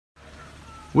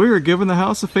We're giving the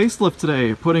house a facelift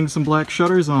today, putting some black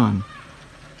shutters on.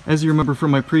 As you remember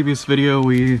from my previous video,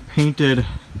 we painted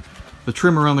the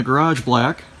trim around the garage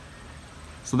black.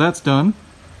 So that's done.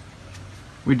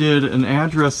 We did an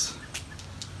address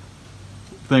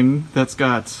thing that's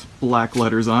got black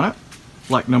letters on it,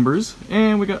 black numbers,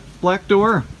 and we got black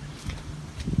door.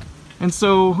 And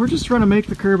so we're just trying to make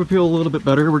the curb appeal a little bit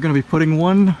better. We're going to be putting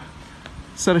one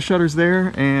set of shutters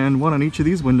there and one on each of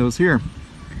these windows here.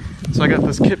 So I got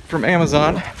this kit from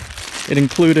Amazon. It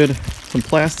included some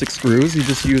plastic screws. You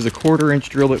just use a 1/4-inch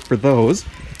drill bit for those.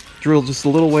 Drill just a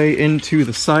little way into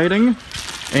the siding,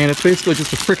 and it's basically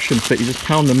just a friction fit. You just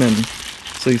pound them in.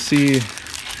 So you see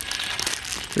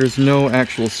there's no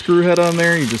actual screw head on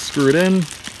there. You just screw it in and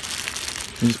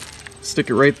just stick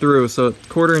it right through. So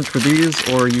 1/4-inch for these,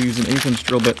 or you use an 1/8-inch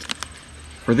drill bit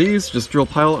for these. Just drill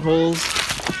pilot holes,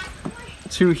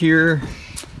 2 here,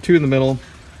 2 in the middle,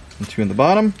 and 2 in the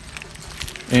bottom,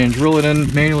 and drill it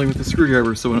in manually with the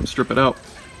screwdriver so we don't strip it out.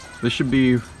 This should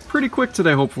be pretty quick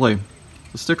today, hopefully.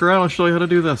 So stick around, I'll show you how to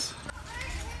do this.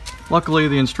 Luckily,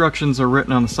 the instructions are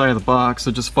written on the side of the box,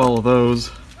 so just follow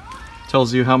those.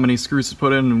 Tells you how many screws to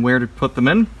put in and where to put them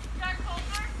in.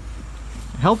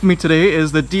 Helping me today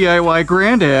is the DIY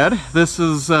Granddad. This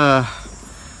is a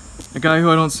guy who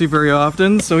I don't see very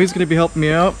often, so he's going to be helping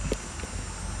me out.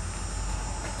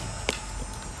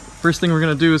 First thing we're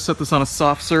going to do is set this on a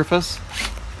soft surface.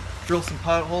 Drill some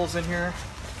potholes in here.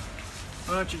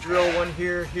 Why don't you drill one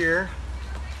here, here,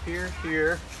 here,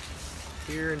 here,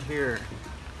 here, and here.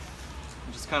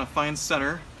 And just kind of find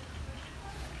center.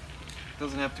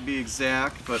 Doesn't have to be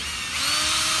exact, but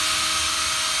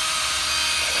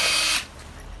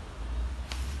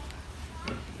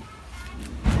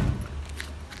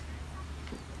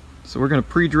so we're going to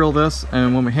pre-drill this,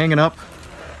 and when we hang it up,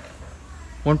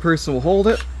 one person will hold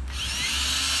it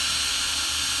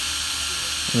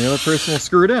and the other person will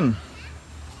screw it in.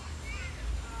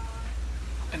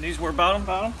 And these were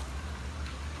bottom?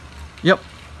 Yep,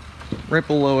 right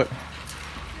below it.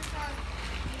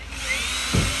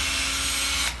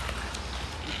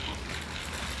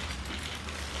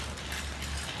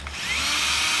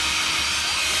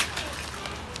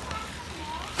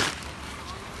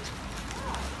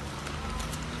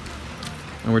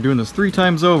 And we're doing this 3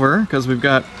 times over because we've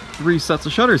got 3 sets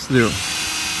of shutters to do.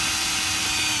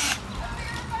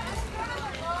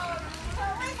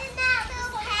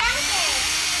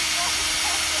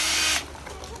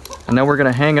 And now we're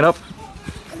going to hang it up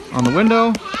on the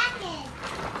window,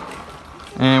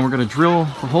 and we're going to drill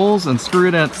the holes and screw it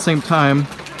in at the same time.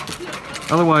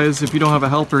 Otherwise, if you don't have a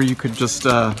helper, you could just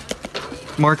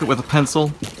mark it with a pencil,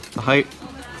 the height,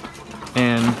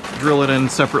 and drill it in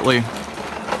separately.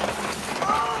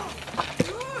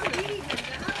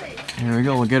 There we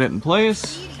go, we'll get it in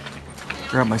place.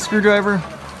 Grab my screwdriver.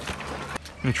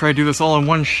 I'm going to try to do this all in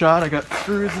one shot. I got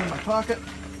screws in my pocket,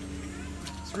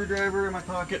 screwdriver in my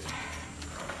pocket,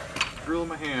 drill in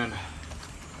my hand.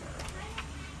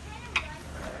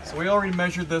 So we already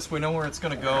measured this, we know where it's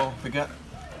going to go. We got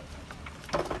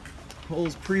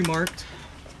holes pre-marked.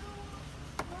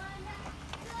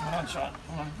 Hold on, Sean.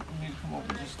 Hold on. You need to come over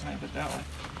and just type it that way.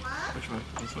 Which way?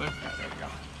 This way? Yeah, there we go.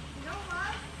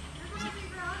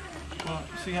 Well,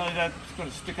 see how that's going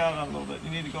to stick out a little bit?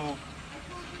 You need to go.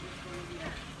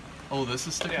 Oh, this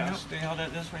is sticking out? See how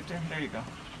that is right there? There you go.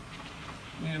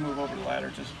 You need to move over the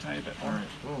ladder just a tiny bit more. Alright,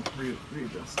 oh,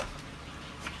 readjust.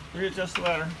 Readjust the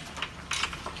ladder.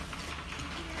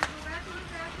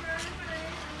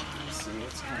 Let's see,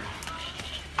 it's kind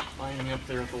of lining up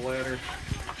there with the ladder.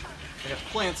 I got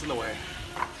plants in the way.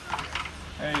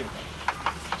 There you go.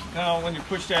 Now, when you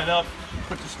push that up, you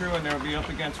put the screw in there, it'll be up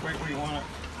against right where you want it.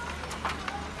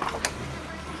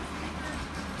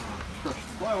 Crush the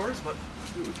flowers, but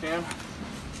do what we can.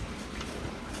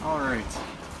 Alright,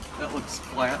 that looks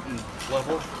flat and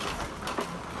level.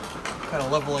 Kind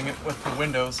of leveling it with the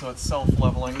window so it's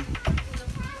self-leveling.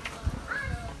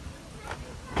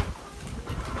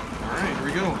 Alright, here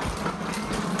we go.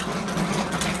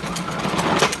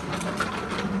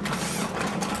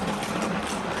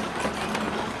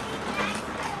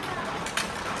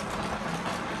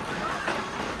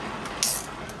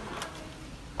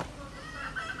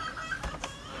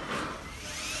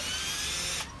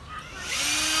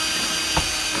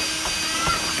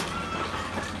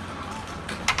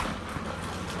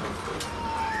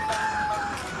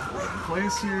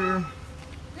 Place here.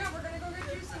 Yeah, we're gonna go get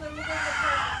juice and then we'll go to the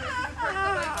park. You can park the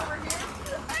bike over here.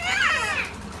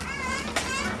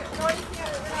 No, you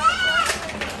can't.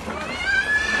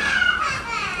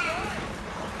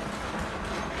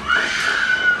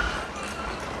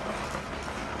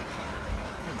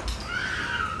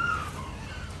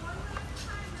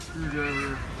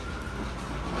 screwdriver.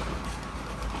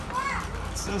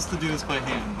 It says to do this by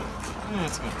hand, but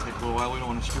it's going to take a little while. We don't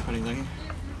want to strip anything. You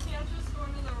can't just go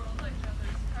into the road like that.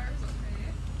 There's cars, okay?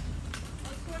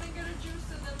 Let's go in and get a juice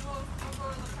and then we'll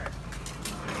go to the park.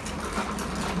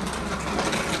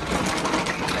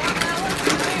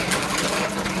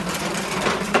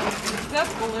 Is that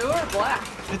blue or black?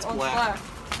 It's Oh, black.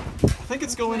 I think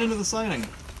it's going into the siding.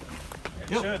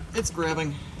 Yep, should. it's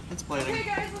grabbing. It's biting. Okay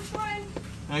guys, let's go in.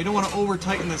 Now you don't want to over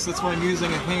tighten this, that's why I'm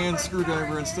using a hand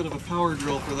screwdriver instead of a power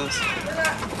drill for this. We're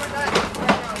done. We're done.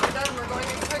 We're done. We're going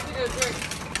inside to get a drink.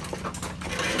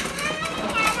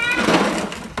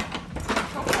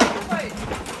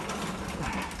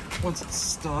 Once it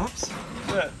stops,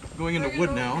 Good. going into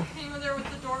wood now. Came in there with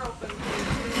the door open.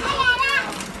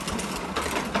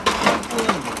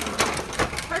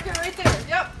 Park it right there.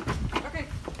 Yep. Okay.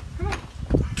 Come on.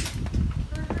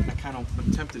 I kind of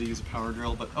am tempted to use a power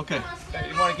drill, but okay. Yeah,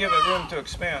 you want to give it room to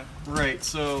expand. Right,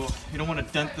 so you don't want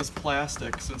to dent this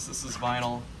plastic since this is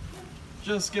vinyl.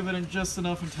 Just give it in just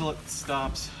enough until it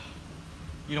stops.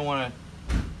 You don't want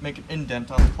to make an indent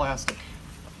on the plastic.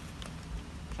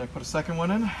 Should I put a second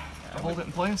one in to hold it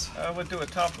in place? I would do a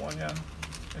top one, yeah.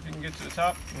 If you can get to the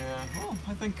top. Yeah, well,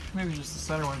 I think maybe just the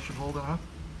center one should hold it, huh?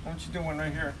 Why don't you do one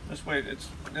right here? This way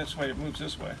it moves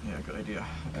this way. Yeah, good idea.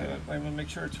 Okay. I'm gonna make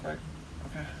sure it's right.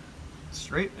 Okay.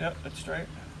 Straight? Yep, it's straight.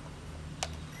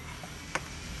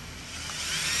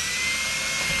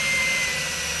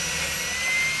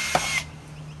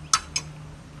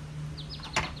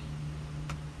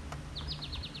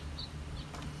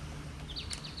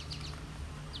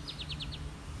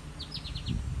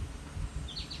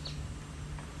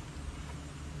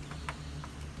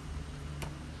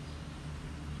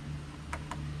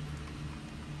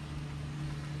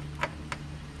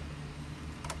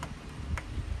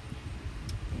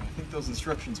 Those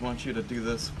instructions want you to do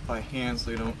this by hand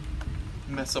so you don't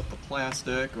mess up the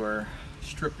plastic or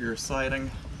strip your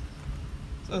siding.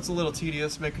 So that's a little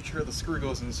tedious, making sure the screw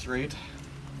goes in straight.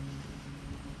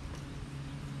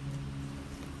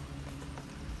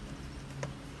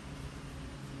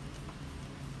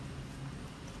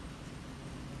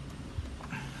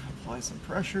 Apply some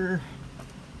pressure.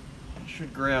 It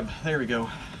should grab. There we go.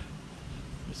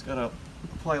 Just gotta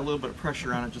apply a little bit of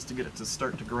pressure on it just to get it to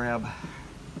start to grab.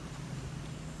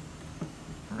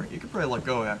 Alright, you could probably let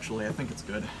go actually. I think it's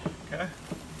good. Okay.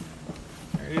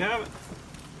 There you have it.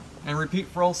 And repeat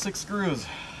for all 6 screws.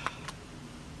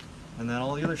 And then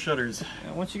all the other shutters.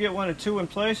 And once you get 1 and 2 in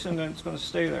place, and then it's going to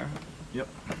stay there. Yep.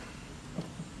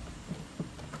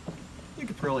 You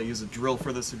could probably use a drill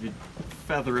for this if you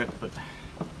feather it, but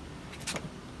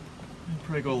I'd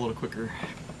probably go a little quicker.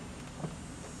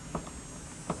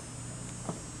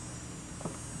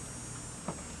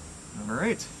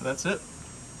 Alright, that's it.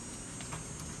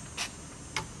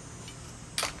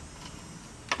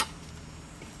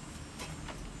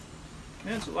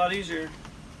 Yeah, it's a lot easier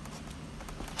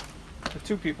for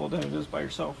 2 people than it is by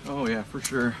yourself. Oh yeah, for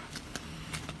sure.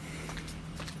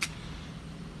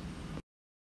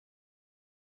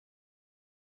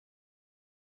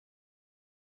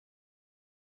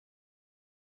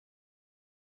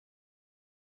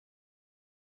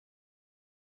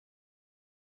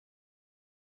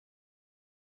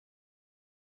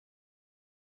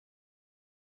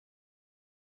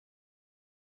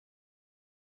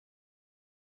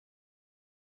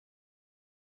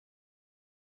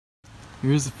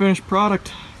 Here's the finished product.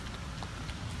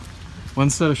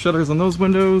 1 set of shutters on those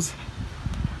windows,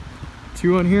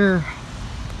 2 on here.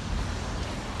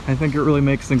 I think it really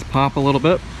makes things pop a little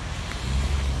bit.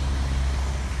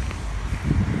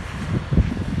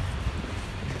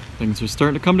 Things are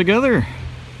starting to come together.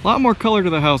 A lot more color to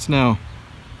the house now.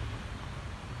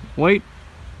 White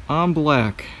on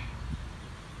black.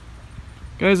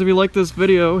 Guys, if you like this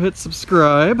video, hit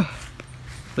subscribe.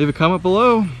 Leave a comment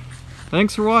below.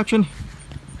 Thanks for watching.